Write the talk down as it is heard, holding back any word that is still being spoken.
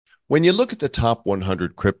When you look at the top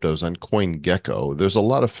 100 cryptos on CoinGecko, there's a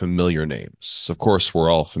lot of familiar names. Of course, we're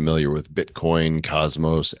all familiar with Bitcoin,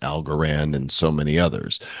 Cosmos, Algorand, and so many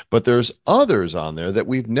others. But there's others on there that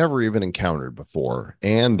we've never even encountered before,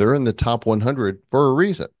 and they're in the top 100 for a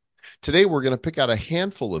reason. Today, we're going to pick out a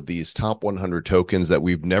handful of these top 100 tokens that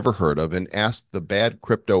we've never heard of and ask the Bad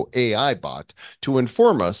Crypto AI bot to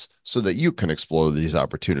inform us so that you can explore these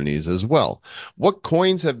opportunities as well. What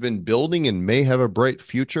coins have been building and may have a bright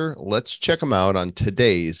future? Let's check them out on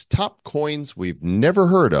today's Top Coins We've Never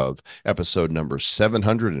Heard of, episode number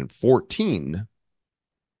 714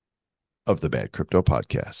 of the Bad Crypto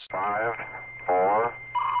Podcast. 5, 4,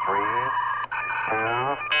 3, 2,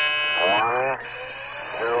 1,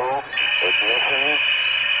 0, ignition.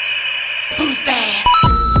 Who's bad?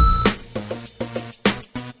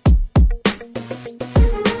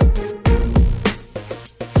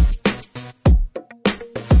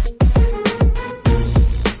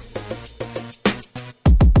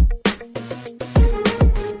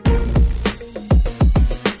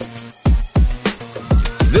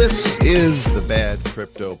 This is the Bad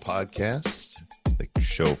Crypto Podcast, the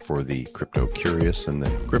show for the crypto curious and the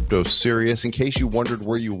crypto serious. In case you wondered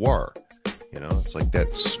where you were, it's like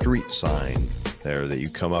that street sign there that you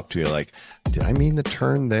come up to. You're like, did I mean to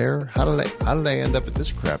turn there? How did I end up at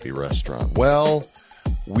this crappy restaurant? Well,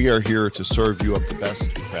 we are here to serve you up the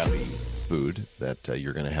best crappy food that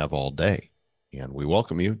you're going to have all day, and we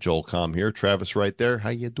welcome you. Joel Comm here, Travis right there. How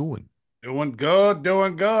you doing? Doing good,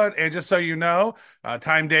 doing good. And just so you know,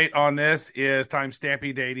 time date on this is time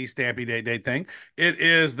stampy date thing. It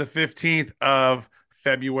is the 15th of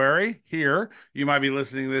February here. You might be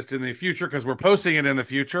listening to this in the future because we're posting it in the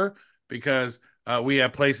future because we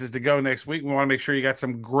have places to go next week. We want to make sure you got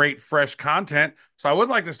some great, fresh content. So I would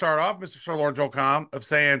like to start off, Mr. Sir Lord Joel Comm, of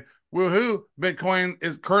saying, woohoo, Bitcoin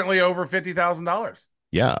is currently over $50,000.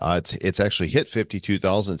 Yeah, it's actually hit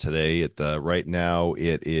 52,000 today. Right now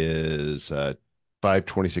it is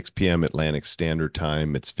 5:26 p.m. Atlantic Standard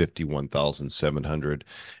Time. It's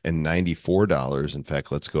 $51,794. In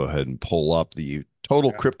fact, let's go ahead and pull up the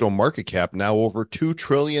total crypto market cap, now over $2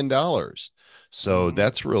 trillion. So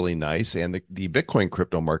that's really nice. And the Bitcoin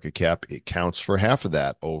crypto market cap, it counts for half of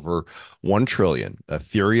that, over 1 trillion.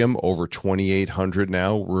 Ethereum over 2,800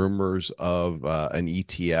 now. Rumors of an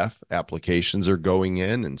ETF applications are going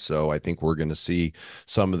in. And so I think we're going to see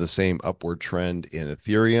some of the same upward trend in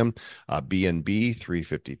Ethereum. BNB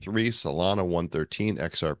 353, Solana 113,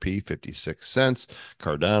 XRP 56 cents,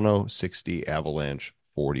 Cardano 60, Avalanche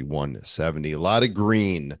 41.70. A lot of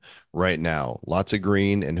green right now, lots of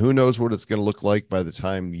green, and who knows what it's going to look like by the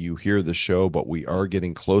time you hear the show, but we are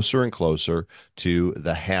getting closer and closer to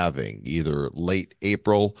the halving, either late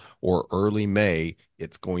April or early May.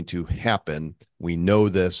 It's going to happen. We know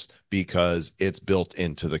this because it's built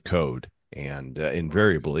into the code. And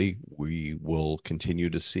invariably, we will continue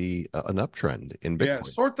to see an uptrend in Bitcoin. Yeah,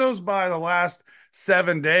 sort those by the last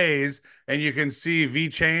 7 days, and you can see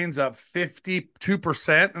VeChain's up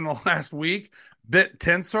 52% in the last week.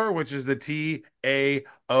 BitTensor, which is the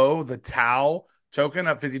TAO, the Tau token,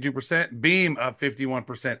 up 52%. Beam up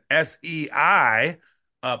 51%. SEI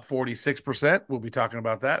up 46%. We'll be talking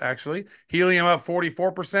about that, actually. Helium up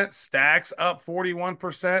 44%. Stacks up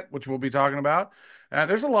 41%, which we'll be talking about.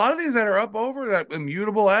 There's a lot of these that are up over that.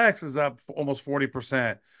 Immutable X is up almost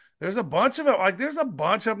 40%. There's a bunch of it. There's a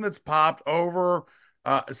bunch of them that's popped over.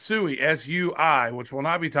 SUI, SUI, which we'll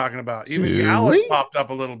not be talking about. Even Gallus popped up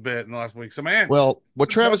a little bit in the last week. So, man. Well, what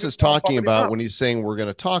Travis is talking about when he's saying we're going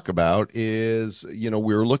to talk about is, we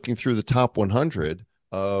were looking through the top 100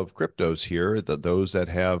 of cryptos here, those that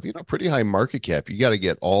have, pretty high market cap. You got to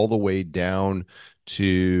get all the way down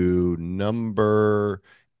to number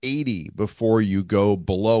 80 before you go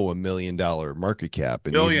below $1 million market cap.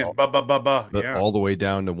 And billion, yeah. All the way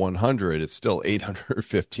down to 100, it's still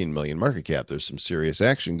 815 million market cap. There's some serious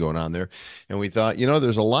action going on there. And we thought,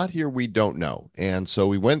 there's a lot here we don't know. And so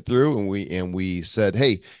we went through and we said,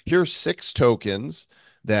 hey, here's 6 tokens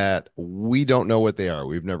that we don't know what they are.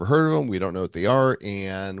 We've never heard of them. We don't know what they are.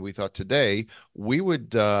 And we thought today we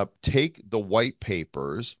would take the white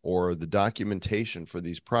papers or the documentation for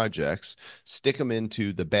these projects, stick them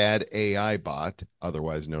into the Bad AI bot,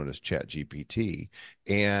 otherwise known as ChatGPT,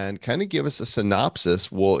 and kind of give us a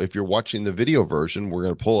synopsis. Well, if you're watching the video version, we're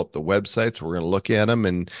going to pull up the websites. We're going to look at them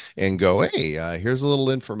and go, hey, here's a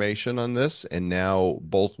little information on this. And now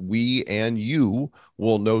both we and you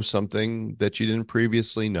will know something that you didn't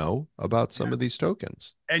previously know about some of these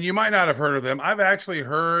tokens. And you might not have heard of them. I've actually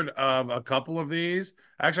heard of a couple of these.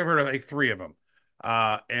 Actually, I've heard of like 3 of them.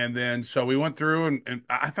 And then so we went through and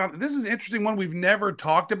I found this is an interesting one. We've never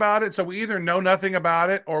talked about it. So we either know nothing about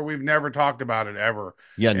it or we've never talked about it ever.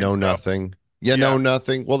 Yeah, And know so, nothing. Yeah, know yeah,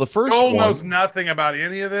 nothing. Well, the first Joel knows one, nothing about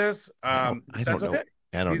any of this. I don't That's know. okay.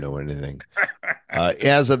 I don't He's know anything.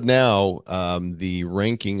 As of now, the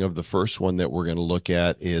ranking of the first one that we're going to look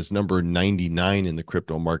at is number 99 in the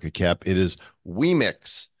crypto market cap. It is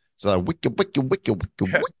Wemix. It's a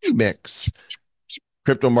Wemix.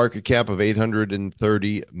 Crypto market cap of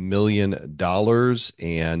 $830 million.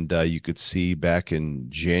 And you could see back in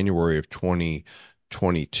January of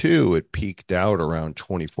 2022, it peaked out around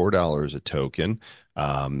 $24 a token.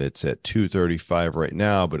 It's at 235 right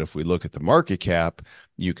now. But if we look at the market cap,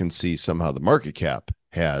 you can see somehow the market cap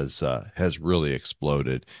has really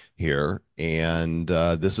exploded here. And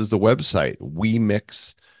this is the website,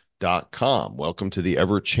 Wemix.com. Welcome to the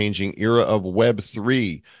ever-changing era of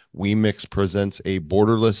Web3. Wemix presents a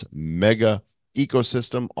borderless mega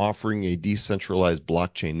ecosystem offering a decentralized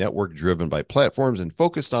blockchain network driven by platforms and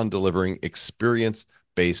focused on delivering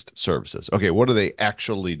experience-based services. Okay, what are they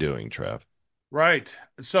actually doing, Trav? right.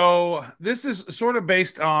 So this is sort of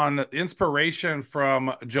based on inspiration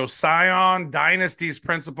from Josiah Dynasty's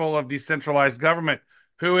principle of decentralized government.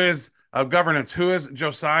 Who is governance? Who is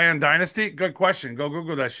Josiah Dynasty? Good question. Go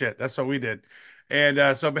Google that shit. That's what we did.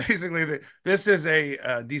 And so basically, this is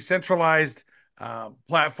a decentralized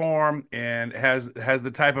platform and has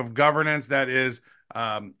the type of governance that is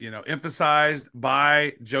emphasized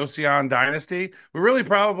by Joseon Dynasty. We really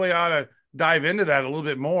probably ought to dive into that a little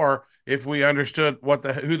bit more if we understood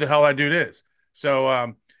who the hell that dude is.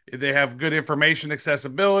 So they have good information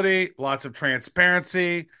accessibility, lots of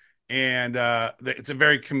transparency, and it's a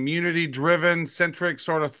very community driven centric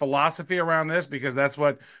sort of philosophy around this because that's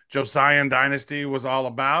what Josiah Dynasty was all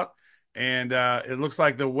about. And it looks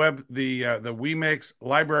like the Wemix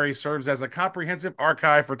library serves as a comprehensive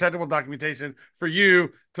archive for technical documentation for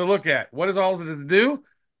you to look at. What does all of this do?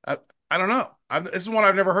 I don't know. This is one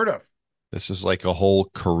I've never heard of. This is like a whole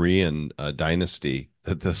Korean dynasty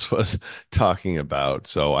that this was talking about.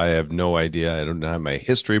 So I have no idea. I don't have my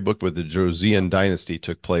history book, but the Joseon dynasty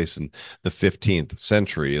took place in the 15th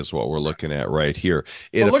century is what we're looking at right here.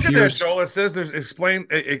 It Look at that, appears Joel. It says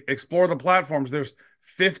explore the platforms. There's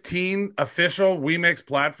 15 official Wemix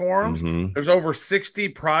platforms. Mhm. There's over 60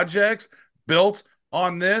 projects built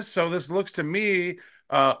on this. So this looks to me,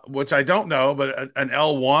 which I don't know, but an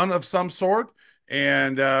L1 of some sort.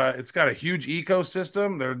 And it's got a huge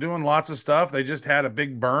ecosystem. They're doing lots of stuff. They just had a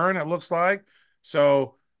big burn, it looks like.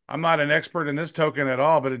 So I'm not an expert in this token at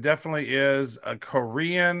all, but it definitely is a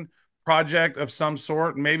Korean project of some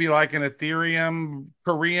sort, maybe like an Korean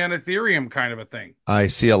Ethereum kind of a thing. I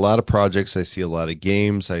see a lot of projects. I see a lot of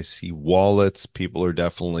games. I see wallets. People are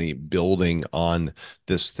definitely building on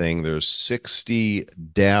this thing. There's 60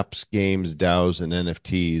 dApps, games, DAOs, and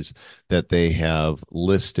NFTs that they have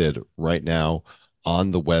listed right now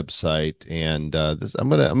on the website. And I'm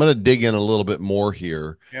gonna dig in a little bit more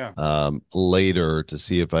here Yeah. later to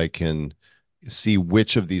see if I can see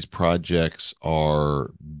which of these projects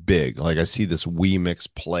are big. Like I see this Wemix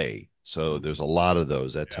Play. So there's a lot of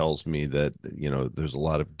those. That tells me that there's a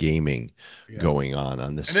lot of gaming going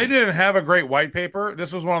on this. And they didn't have a great white paper.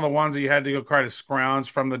 This was one of the ones that you had to go try to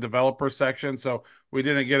scrounge from the developer section. So we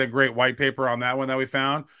didn't get a great white paper on that one that we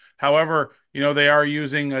found. However, they are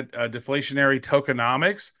using a deflationary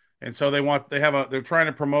tokenomics. And so they're trying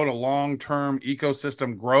to promote a long-term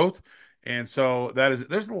ecosystem growth. And so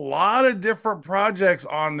there's a lot of different projects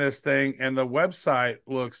on this thing, and the website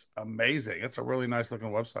looks amazing. It's a really nice looking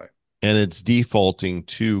website. And it's defaulting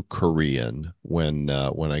to Korean when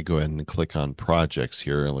I go ahead and click on projects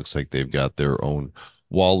here. It looks like they've got their own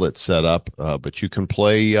wallet set up, but you can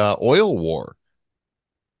play Oil War.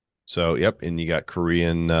 So, yep, and you got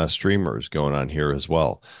Korean streamers going on here as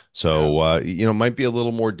well. So, might be a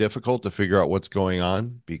little more difficult to figure out what's going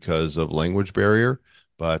on because of language barrier.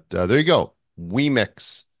 But there you go.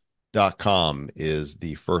 Wemix.com is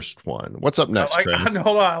the first one. What's up next,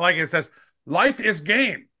 Hold on. I like it. It says, life is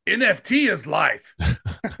game. NFT is life.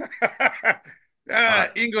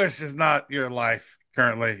 English is not your life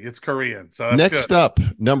currently. It's Korean. So that's next good. up,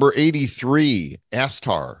 number 83,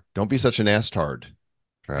 Astar. Don't be such an Astard.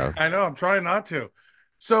 I know. I'm trying not to.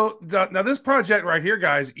 So now this project right here,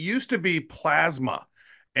 guys, used to be Plasma.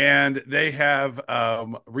 And they have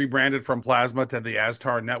rebranded from Plasma to the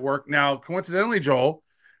Astar network. Now, coincidentally, Joel,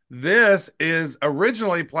 this is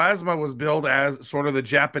originally Plasma was billed as sort of the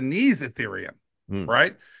Japanese Ethereum,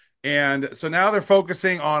 right? And so now they're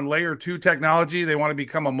focusing on layer 2 technology. They want to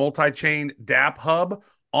become a multi-chain dApp hub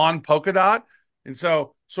on Polkadot. And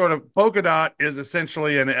so sort of Polkadot is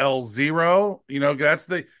essentially an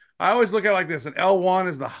L0. I always look at it like this. An L1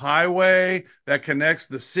 is the highway that connects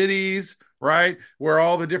the cities, right? Where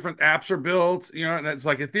all the different apps are built, and it's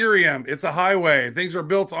like Ethereum. It's a highway. Things are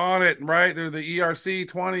built on it, right? They're the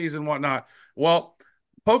ERC20s and whatnot. Well,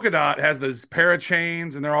 Polkadot has those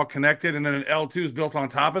parachains and they're all connected. And then an L2 is built on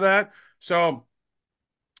top of that. So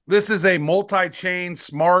this is a multi-chain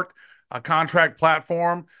smart contract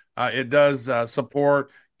platform. It does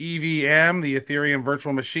support EVM, the Ethereum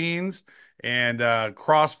virtual machines, and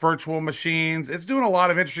cross virtual machines. It's doing a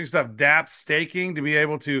lot of interesting stuff. DApp staking to be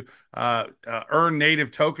able to earn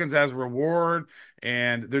native tokens as a reward.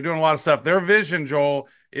 And they're doing a lot of stuff. Their vision, Joel,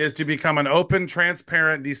 is to become an open,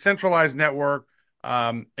 transparent, decentralized network,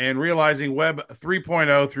 and realizing Web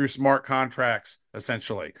 3.0 through smart contracts,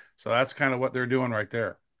 essentially. So that's kind of what they're doing right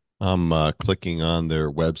there. I'm clicking on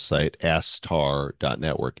their website,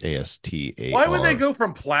 astar.network, ASTAR. Why would they go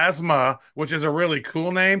from Plasma, which is a really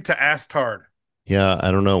cool name, to Astard? Yeah,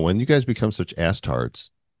 I don't know. When you guys become such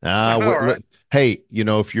astards? Right? Hey,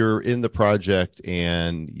 if you're in the project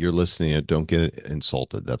and you're listening, don't get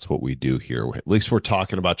insulted. That's what we do here. At least we're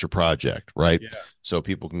talking about your project, right? Yeah. So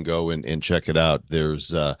people can go and check it out.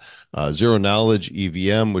 There's Zero Knowledge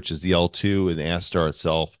EVM, which is the L2, and the Astar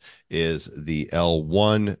itself is the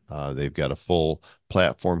L1. They've got a full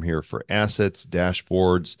platform here for assets,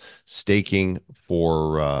 dashboards, staking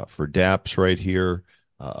for dApps right here,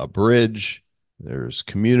 a bridge. There's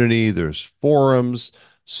community, there's forums.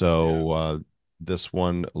 So this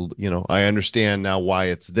one, I understand now why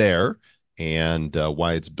it's there and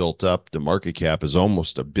why it's built up. The market cap is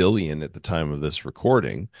almost $1 billion at the time of this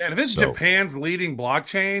recording. And if it's Japan's leading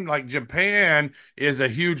blockchain, like Japan is a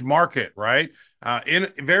huge market, right?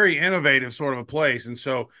 Very innovative sort of a place. And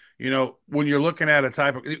so, when you're looking at a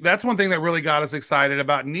type of, that's one thing that really got us excited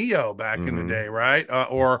about Neo back in the day, right?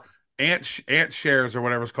 Or Ant Shares or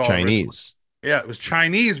whatever it's called. Chinese. Originally. Yeah, it was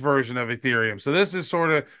Chinese version of Ethereum. So this is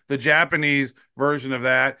sort of the Japanese version of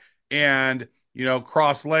that. And,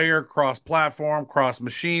 cross-layer, cross-platform,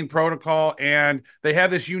 cross-machine protocol. And they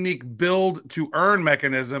have this unique build-to-earn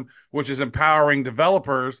mechanism, which is empowering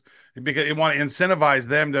developers because they want to incentivize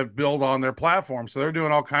them to build on their platform. So they're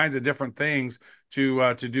doing all kinds of different things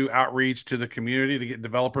to do outreach to the community to get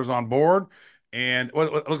developers on board. And it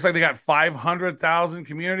looks like they got 500,000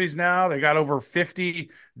 communities now. They got over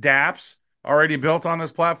 50 dApps already built on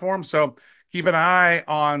this platform. So keep an eye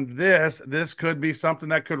on this. This could be something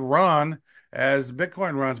that could run as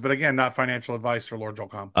Bitcoin runs, but again, not financial advice for Lord Joel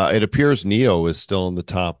Comm. It appears Neo is still in the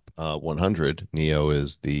top 100. Neo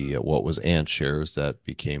is the what was Ant Shares that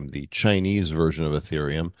became the Chinese version of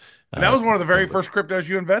Ethereum. And that was one of the very first cryptos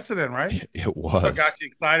you invested in, right? It was. So it got you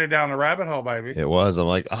excited down the rabbit hole, baby. It was. I'm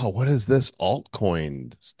like, oh, what is this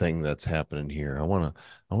altcoin thing that's happening here? I wanna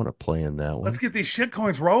play in that one. Let's get these shit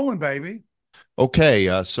coins rolling, baby.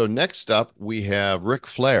 Okay, so next up we have Ric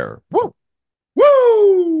Flair. Woo!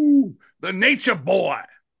 Woo! The Nature Boy.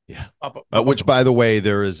 Yeah. Which, by the way,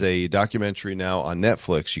 there is a documentary now on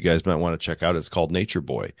Netflix you guys might want to check out. It's called Nature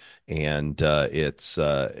Boy. And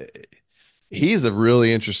he's a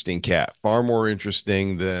really interesting cat, far more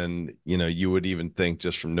interesting than, you would even think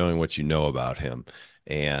just from knowing what you know about him.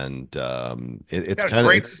 And it's kind of a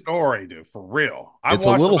great story, dude, for real. It's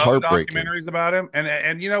a little heartbreaking documentaries about him,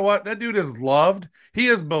 and you know what? That dude is loved. He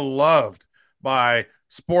is beloved by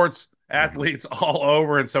sports athletes all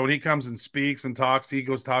over. And so when he comes and speaks and talks, he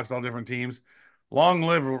talks to all different teams. Long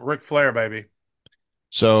live Ric Flair, baby.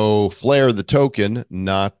 So Flair, the token,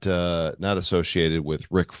 not associated with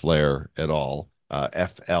Ric Flair at all.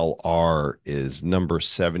 FLR is number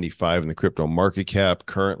 75 in the crypto market cap,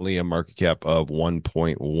 currently a market cap of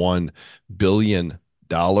 $1.1 billion.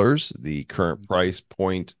 The current price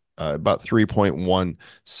point about 3.1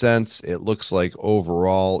 cents. It looks like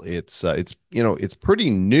overall it's pretty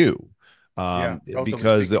new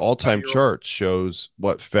because the all-time chart shows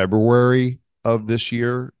February of this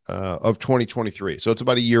year of 2023. So it's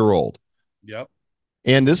about a year old. Yep.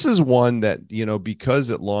 And this is one that, because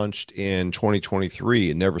it launched in 2023,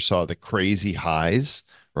 it never saw the crazy highs,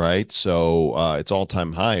 right? So its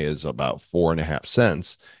all-time high is about 4.5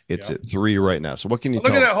 cents. It's at 3 right now. So what can you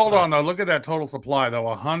look at that? Hold on, though. Look at that total supply, though.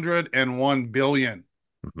 101 billion.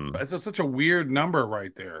 Mm-hmm. It's such a weird number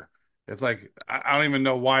right there. It's like, I don't even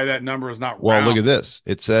know why that number is not well, round. Look at this.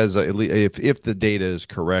 It says if the data is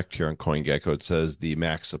correct here on CoinGecko, it says the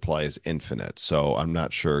max supply is infinite. So I'm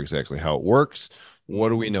not sure exactly how it works. What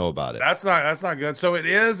do we know about it? That's not good. So it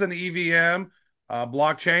is an EVM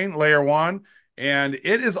blockchain, layer 1, and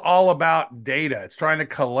it is all about data. It's trying to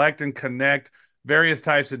collect and connect various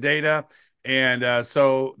types of data. And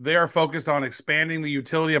so they are focused on expanding the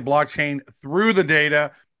utility of blockchain through the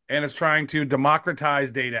data, and it's trying to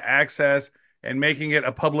democratize data access and making it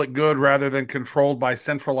a public good rather than controlled by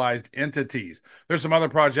centralized entities. There's some other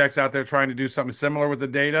projects out there trying to do something similar with the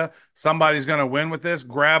data. Somebody's going to win with this,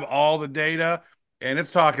 grab all the data, and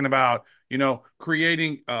it's talking about,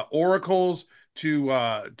 creating oracles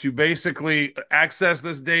to basically access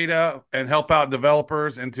this data and help out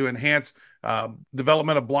developers and to enhance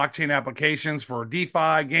development of blockchain applications for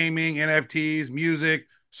DeFi, gaming, NFTs, music,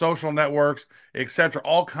 social networks, etc.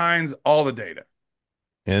 All the data.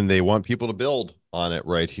 And they want people to build on it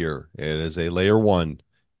right here. It is a layer one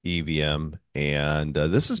EVM, and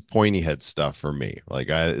this is pointy head stuff for me.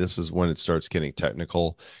 This is when it starts getting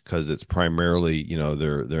technical because it's primarily,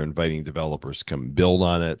 they're inviting developers to come build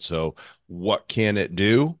on it. So what can it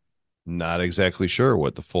do? Not exactly sure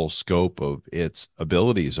what the full scope of its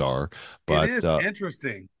abilities are, but it is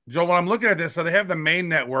interesting. Joe, when I'm looking at this, so they have the main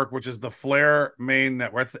network, which is the Flare main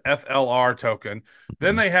network. That's the FLR token.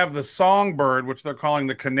 Then they have the Songbird, which they're calling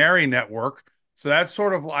the Canary network. So that's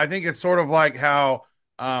I think it's sort of like how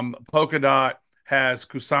Polkadot has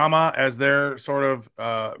Kusama as their sort of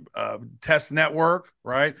test network,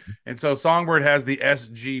 right? And so Songbird has the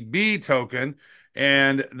SGB token,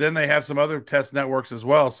 and then they have some other test networks as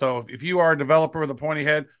well. So if you are a developer with a pointy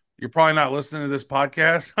head, you're probably not listening to this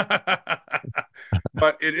podcast,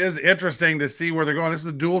 but it is interesting to see where they're going. This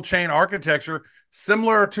is a dual chain architecture,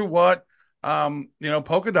 similar to what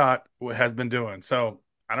Polkadot has been doing. So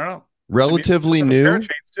I don't know. Relatively new.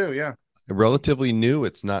 Parachains too, yeah. Relatively new.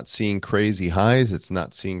 It's not seeing crazy highs. It's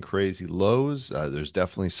not seeing crazy lows. There's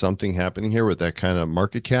definitely something happening here with that kind of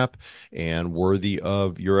market cap and worthy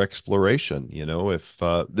of your exploration. If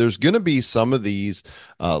there's going to be some of these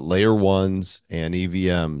layer ones and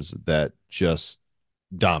EVMs that just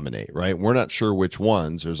dominate, right? We're not sure which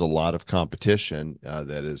ones. There's a lot of competition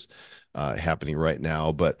that is happening right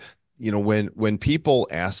now, but when people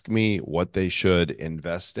ask me what they should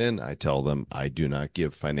invest in, I tell them I do not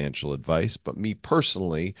give financial advice. But me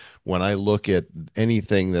personally, when I look at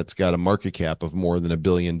anything that's got a market cap of more than $1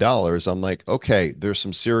 billion, I'm like, okay, there's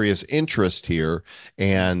some serious interest here,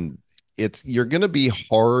 and you're going to be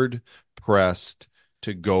hard pressed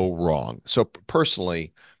to go wrong. So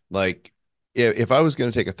personally, like if I was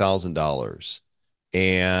going to take $1,000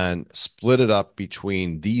 and split it up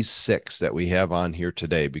between these 6 that we have on here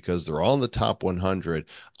today, because they're all in the top 100,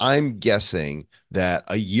 I'm guessing that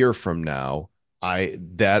a year from now,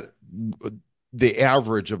 that the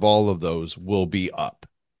average of all of those will be up,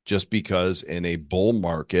 just because in a bull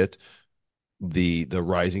market, the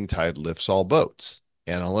rising tide lifts all boats.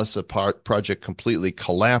 And unless a project completely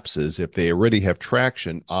collapses, if they already have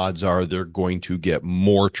traction, odds are they're going to get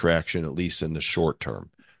more traction, at least in the short term.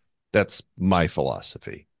 That's my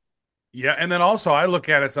philosophy. Yeah, and then also I look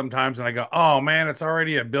at it sometimes and I go, "Oh man, it's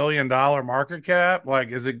already $1 billion market cap. Like,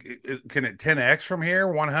 can it 10x from here,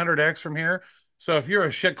 100x from here?" So if you're a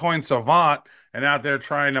shitcoin savant and out there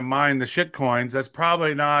trying to mine the shitcoins, that's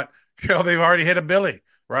probably not, they've already hit a billy,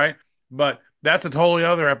 right? But that's a totally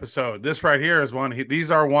other episode. This right here is one.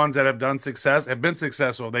 These are ones that have been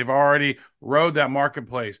successful. They've already rode that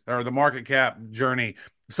marketplace or the market cap journey.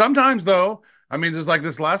 Sometimes though, I mean, just like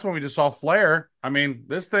this last one we just saw, Flare. I mean,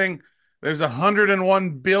 this thing, there's 101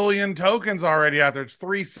 billion tokens already out there. It's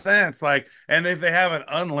 3 cents. And if they have an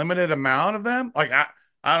unlimited amount of them,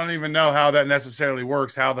 I don't even know how that necessarily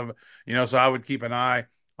works. So I would keep an eye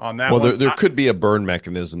on that. Well, there could be a burn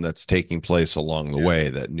mechanism that's taking place along the way,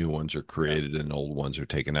 that new ones are created and old ones are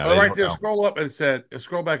taken out. Right there,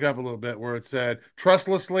 scroll back up a little bit where it said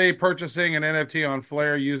trustlessly purchasing an NFT on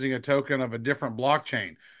Flare using a token of a different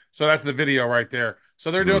blockchain. So that's the video right there.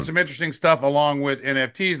 So they're doing some interesting stuff along with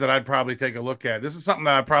NFTs that I'd probably take a look at. This is something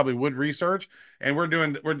that I probably would research, and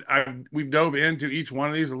we've dove into each one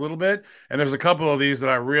of these a little bit, and there's a couple of these that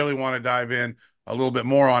I really want to dive in a little bit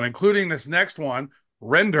more on, including this next one,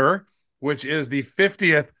 Render, which is the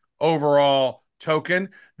 50th overall token.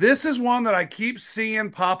 This is one that I keep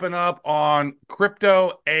seeing popping up on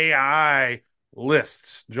crypto AI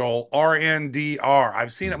lists, Joel. RNDR.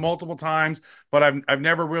 I've seen it multiple times, but I've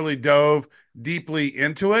never really dove deeply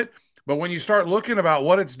into it. But when you start looking about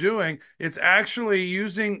what it's doing, it's actually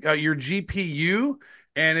using your GPU,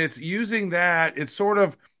 and it's using that. It's sort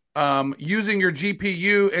of using your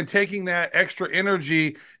GPU and taking that extra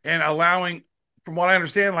energy and allowing, from what I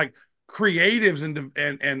understand, like creatives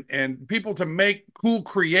and people to make cool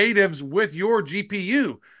creatives with your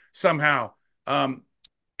GPU somehow.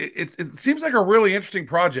 It seems like a really interesting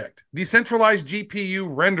project. Decentralized GPU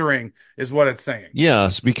rendering is what it's saying.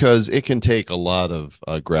 Yes, because it can take a lot of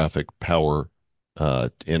graphic power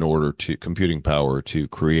in order to computing power to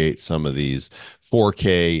create some of these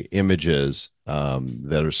 4K images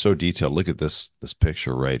that are so detailed. Look at this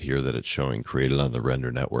picture right here that it's showing created on the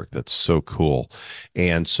render network. That's so cool.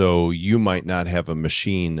 And so you might not have a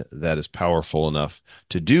machine that is powerful enough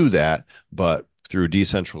to do that, but through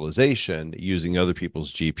decentralization using other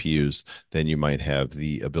people's GPUs, then you might have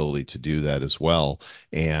the ability to do that as well.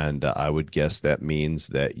 And I would guess that means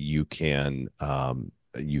that you can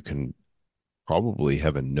probably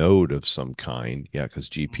have a node of some kind. Yeah, because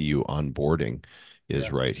GPU onboarding is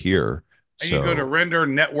Yeah. right here. And you go to So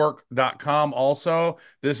rendernetwork.com also.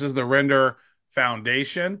 This is the Render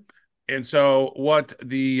Foundation. And so what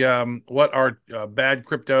our bad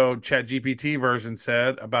crypto chat GPT version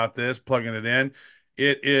said about this, plugging it in,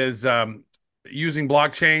 it is using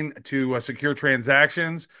blockchain to secure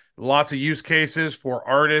transactions, lots of use cases for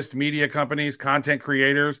artists, media companies, content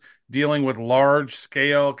creators dealing with large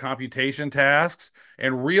scale computation tasks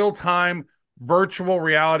and real time virtual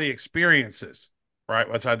reality experiences,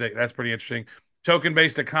 right? Which I think that's pretty interesting. Token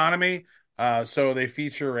based economy. So they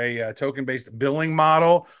feature a token based billing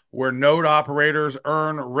model where node operators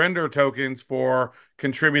earn render tokens for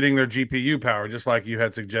contributing their GPU power, just like you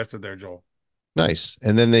had suggested there, Joel. nice.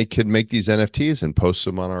 And then they could make these NFTs and post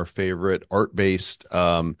them on our favorite art-based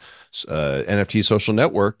NFT social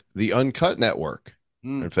network, the Uncut Network.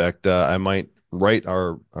 In Mm, fact, I might write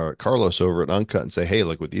our Carlos over at Uncut and say, "Hey,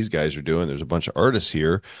 look what these guys are doing. There's a bunch of artists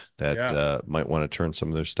here that yeah. might want to turn some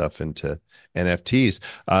of their stuff into NFTs."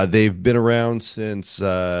 They've been around since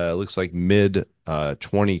looks like mid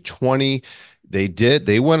 2020.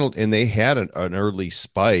 They went and they had an early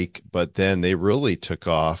spike, but then they really took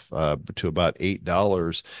off to about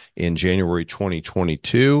 $8 in January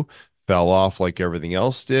 2022, fell off like everything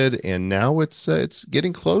else did, and now it's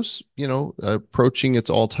getting close, approaching its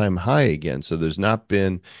all-time high again. So there's not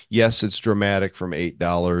been, yes, it's dramatic from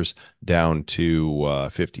 $8 down to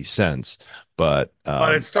 50 cents, but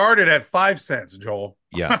But it started at 5 cents, Joel.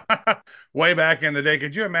 yeah. Way back in the day.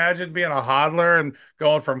 Could you imagine being a hodler and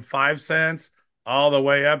going from 5 cents all the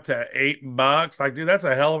way up to $8? Like, dude, that's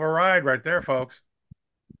a hell of a ride right there, folks.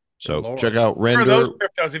 Good So check Lord. out What are Render. those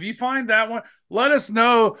cryptos? If you find that one, let us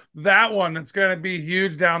know that one that's going to be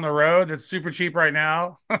huge down the road that's super cheap right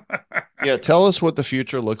now. Yeah, tell us what the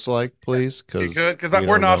future looks like, please, You because could, because we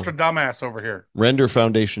we're don't know. Nostradamus over here.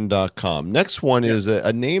 Renderfoundation.com. Next one Yeah. is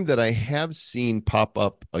a name that I have seen pop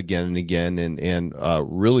up again and again, and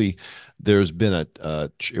really, there's been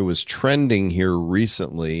it was trending here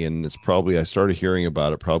recently, and it's probably I started hearing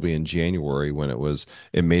about it probably in January when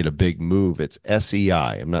it made a big move. It's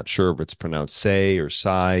SEI. I'm not sure if it's pronounced say or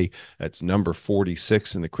Psy. It's number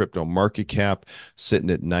 46 in the crypto market cap,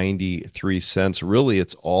 sitting at 93 cents. Really,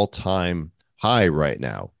 it's all time high right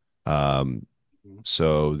now.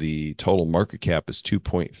 So the total market cap is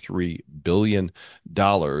 $2.3 billion,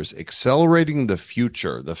 accelerating the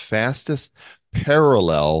future. The fastest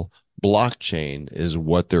parallel blockchain is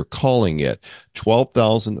what they're calling it.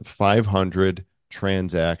 12,500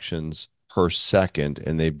 transactions per second,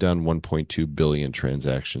 and they've done 1.2 billion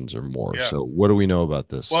transactions or more. Yeah. So what do we know about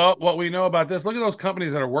this? Well, what we know about this, look at those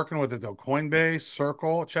companies that are working with it, though. Coinbase,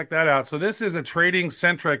 Circle, check that out. So this is a trading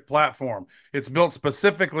centric platform. It's built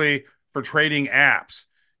specifically for trading apps.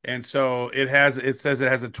 And so it says it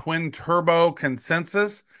has a twin turbo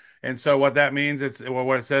consensus. And so what that means,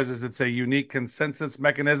 what it says is it's a unique consensus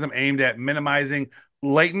mechanism aimed at minimizing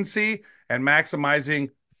latency and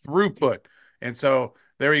maximizing throughput. And so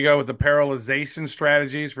there you go with the parallelization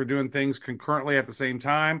strategies for doing things concurrently at the same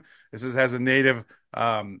time. Has a native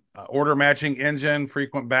order matching engine,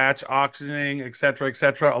 frequent batch auctioning, et cetera, et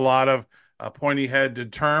cetera. A lot of pointy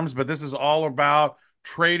headed terms, but this is all about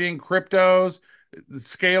trading cryptos,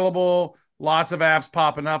 scalable, lots of apps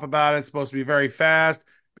popping up about it. It's supposed to be very fast.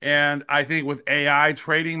 And I think with AI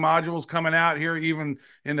trading modules coming out here, even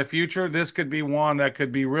in the future, this could be one that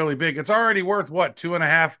could be really big. It's already worth what,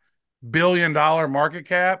 $2.5 billion market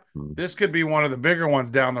cap. This could be one of the bigger ones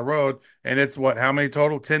down the road. And it's what, how many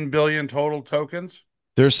total? 10 billion total tokens?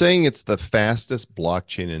 They're saying it's the fastest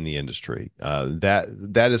blockchain in the industry.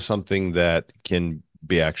 That is something that can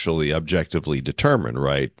be actually objectively determined,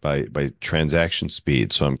 right, by transaction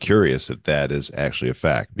speed. So I'm curious if that is actually a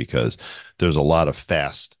fact because there's a lot of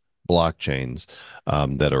fast blockchains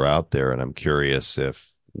that are out there, and I'm curious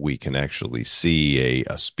if we can actually see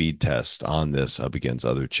a speed test on this up against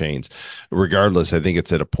other chains. Regardless, I think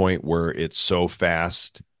it's at a point where it's so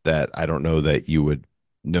fast that I don't know that you would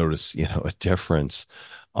notice, a difference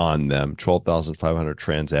on them. 12,500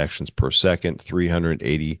 transactions per second,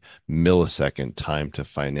 380 millisecond time to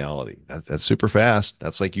finality. That's super fast.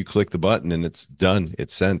 That's like you click the button and it's done.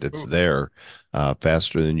 It's sent. It's Oof. there,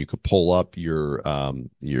 faster than you could pull up your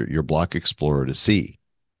block explorer to see.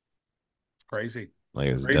 Crazy. Like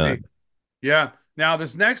it's Crazy. done. Yeah. Now,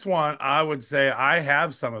 this next one, I would say I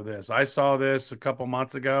have some of this. I saw this a couple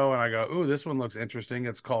months ago and I go, ooh, this one looks interesting.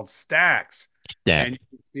 It's called Stacks. Yeah. And you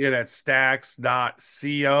can see it at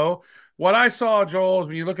stacks.co. What I saw, Joel, is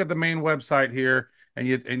when you look at the main website here and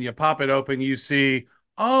you pop it open, you see,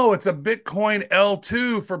 oh, it's a Bitcoin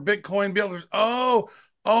L2 for Bitcoin builders. Oh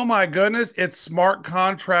my goodness. It's smart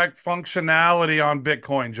contract functionality on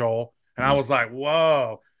Bitcoin, Joel. And I was like,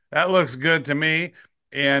 whoa, that looks good to me.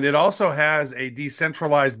 And it also has a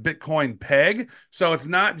decentralized Bitcoin peg. So it's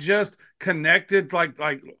not just connected like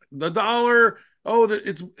the dollar. Oh,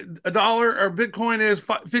 it's a dollar or Bitcoin is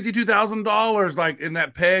 $52,000. Like in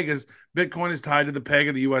that peg is Bitcoin is tied to the peg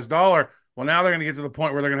of the US dollar. Well, now they're going to get to the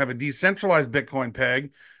point where they're going to have a decentralized Bitcoin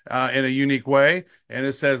peg in a unique way. And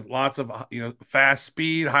it says lots of, fast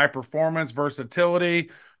speed, high performance, versatility,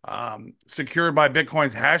 secured by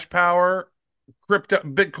Bitcoin's hash power, crypto,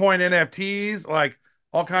 Bitcoin NFTs, like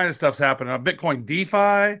all kinds of stuff's happening. Bitcoin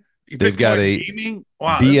DeFi, They've got Bitcoin a gaming.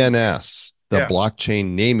 Wow, this is BNS, the yeah, blockchain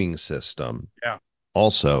naming system. yeah.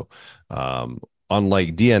 Also,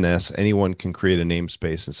 unlike DNS, anyone can create a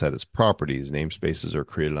namespace and set its properties. Namespaces are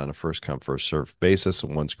created on a first come, first served basis,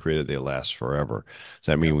 and once created, they last forever. Does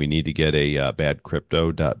that mean we need to get a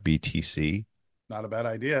badcrypto.btc? Not a bad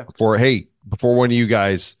idea. Before one of you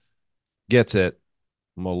guys gets it,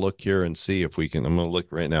 I'm gonna look here and see if we can. I'm gonna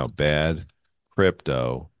look right now.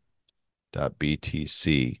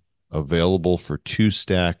 Badcrypto.btc, available for 2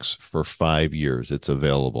 stacks for 5 years. It's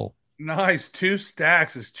available. Nice. 2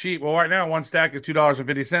 stacks is cheap. Well, right now, one stack is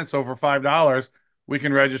 $2.50. So for $5, we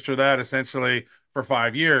can register that essentially for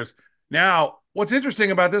 5 years. Now, what's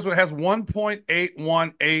interesting about this one, it has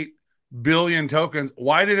 1.818 billion tokens.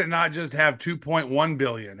 Why did it not just have 2.1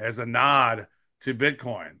 billion as a nod to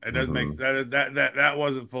Bitcoin? It doesn't make that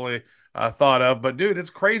wasn't fully thought of. But dude, it's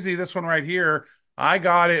crazy. This one right here, I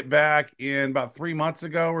got it back in about 3 months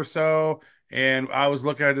ago or so, and I was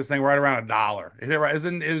looking at this thing right around $1.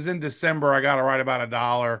 It was in December. I got it right about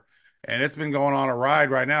 $1, and it's been going on a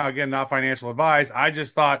ride right now. Again, not financial advice. I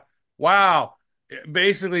just thought, wow,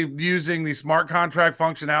 basically using the smart contract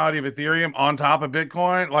functionality of Ethereum on top of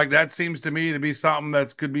Bitcoin, like that seems to me to be something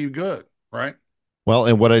that could be good, right? Well,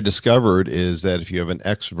 and what I discovered is that if you have an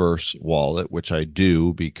Xverse wallet, which I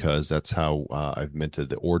do because that's how I've minted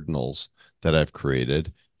the ordinals that I've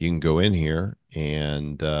created, you can go in here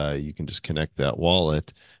and you can just connect that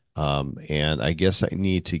wallet. And I guess I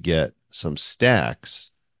need to get some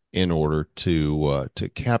stacks in order to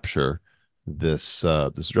capture this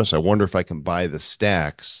address. I wonder if I can buy the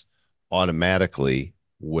stacks automatically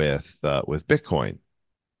with Bitcoin.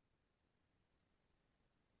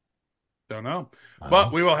 Don't know. But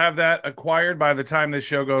Wow. we will have that acquired by the time this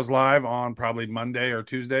show goes live on probably Monday or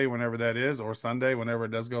Tuesday, whenever that is, or Sunday, whenever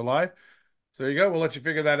it does go live. So there you go. We'll let you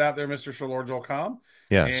figure that out there, Mr. Shalor Joel Com.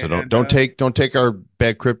 Yeah, so don't And don't take our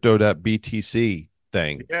badcrypto.btc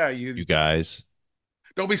thing, yeah, you you guys.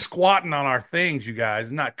 don't be squatting on our things, you guys.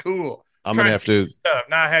 It's not cool. I'm gonna Trying have to teach to. stuff,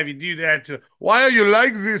 not have you do that to. Why are you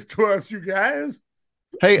like this to us, you guys?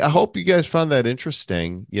 Hey, I hope you guys found that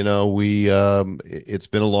interesting. It's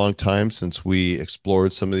been a long time since we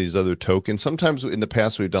explored some of these other tokens. Sometimes in the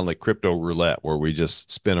past we've done like crypto roulette where we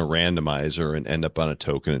just spin a randomizer and end up on a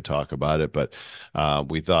token and talk about it. But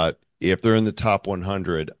we thought if they're in the top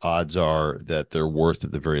 100, odds are that they're worth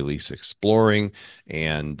at the very least exploring.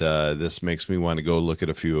 And this makes me want to go look at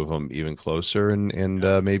a few of them even closer and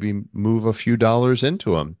maybe move a few dollars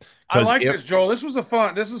into them. I Because like if this, Joel. This is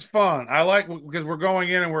fun. I like because we're going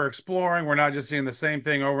in and we're exploring. We're not just seeing the same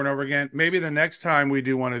thing over and over again. Maybe the next time we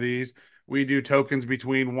do one of these, we do tokens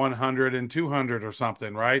between 100 and 200 or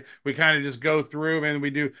something, right? We kind of just go through and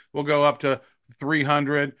we'll go up to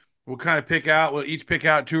 300. We'll kind of we'll each pick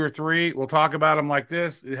out two or three. We'll talk about them like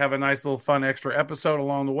this, have a nice little fun extra episode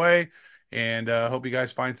along the way. And hope you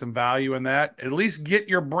guys find some value in that. At least get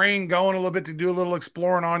your brain going a little bit to do a little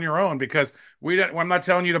exploring on your own, because I'm not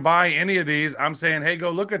telling you to buy any of these. I'm saying, hey, go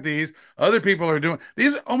look at these. Other people are doing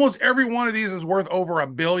these. Almost every one of these is worth over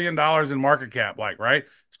 $1 billion in market cap. Like, right?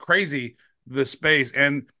 It's crazy, the space.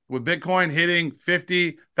 And with Bitcoin hitting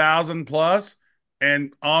 50,000 plus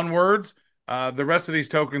and onwards, the rest of these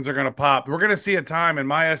tokens are going to pop. We're going to see a time, in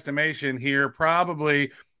my estimation, here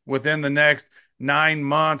probably within the next 9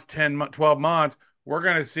 months, 10, 12 months, we're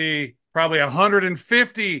going to see probably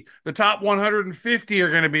 150, the top 150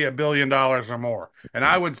 are going to be $1 billion or more. And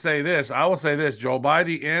I will say this, Joel, by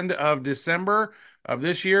the end of December of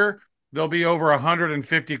this year, there'll be over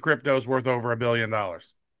 150 cryptos worth over $1 billion.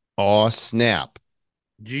 Oh, snap.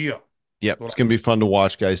 Geo. Yep, it's going to be fun to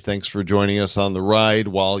watch, guys. Thanks for joining us on the ride.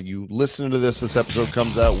 While you listen to this episode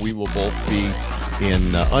comes out, we will both be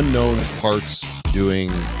in unknown parts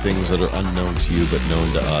doing things that are unknown to you but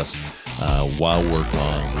known to us while we're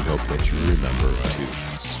gone. We hope that you remember to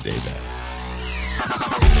stay back.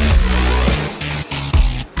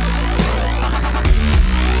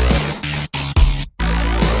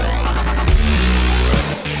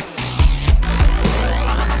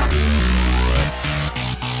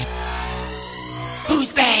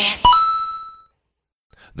 Who's bad?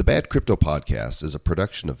 The Bad Crypto Podcast is a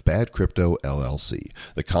production of Bad Crypto LLC.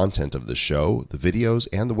 The content of the show, the videos,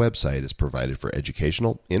 and the website is provided for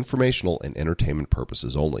educational, informational, and entertainment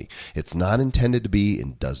purposes only. It's not intended to be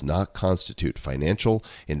and does not constitute financial,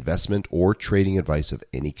 investment, or trading advice of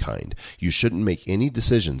any kind. You shouldn't make any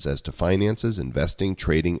decisions as to finances, investing,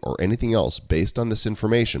 trading, or anything else based on this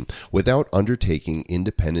information without undertaking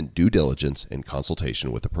independent due diligence and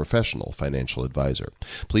consultation with a professional financial advisor.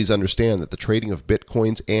 Please understand that the trading of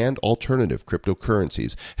Bitcoins and alternative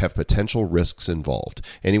cryptocurrencies have potential risks involved.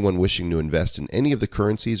 Anyone wishing to invest in any of the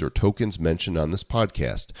currencies or tokens mentioned on this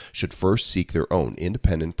podcast should first seek their own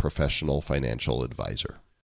independent professional financial advisor.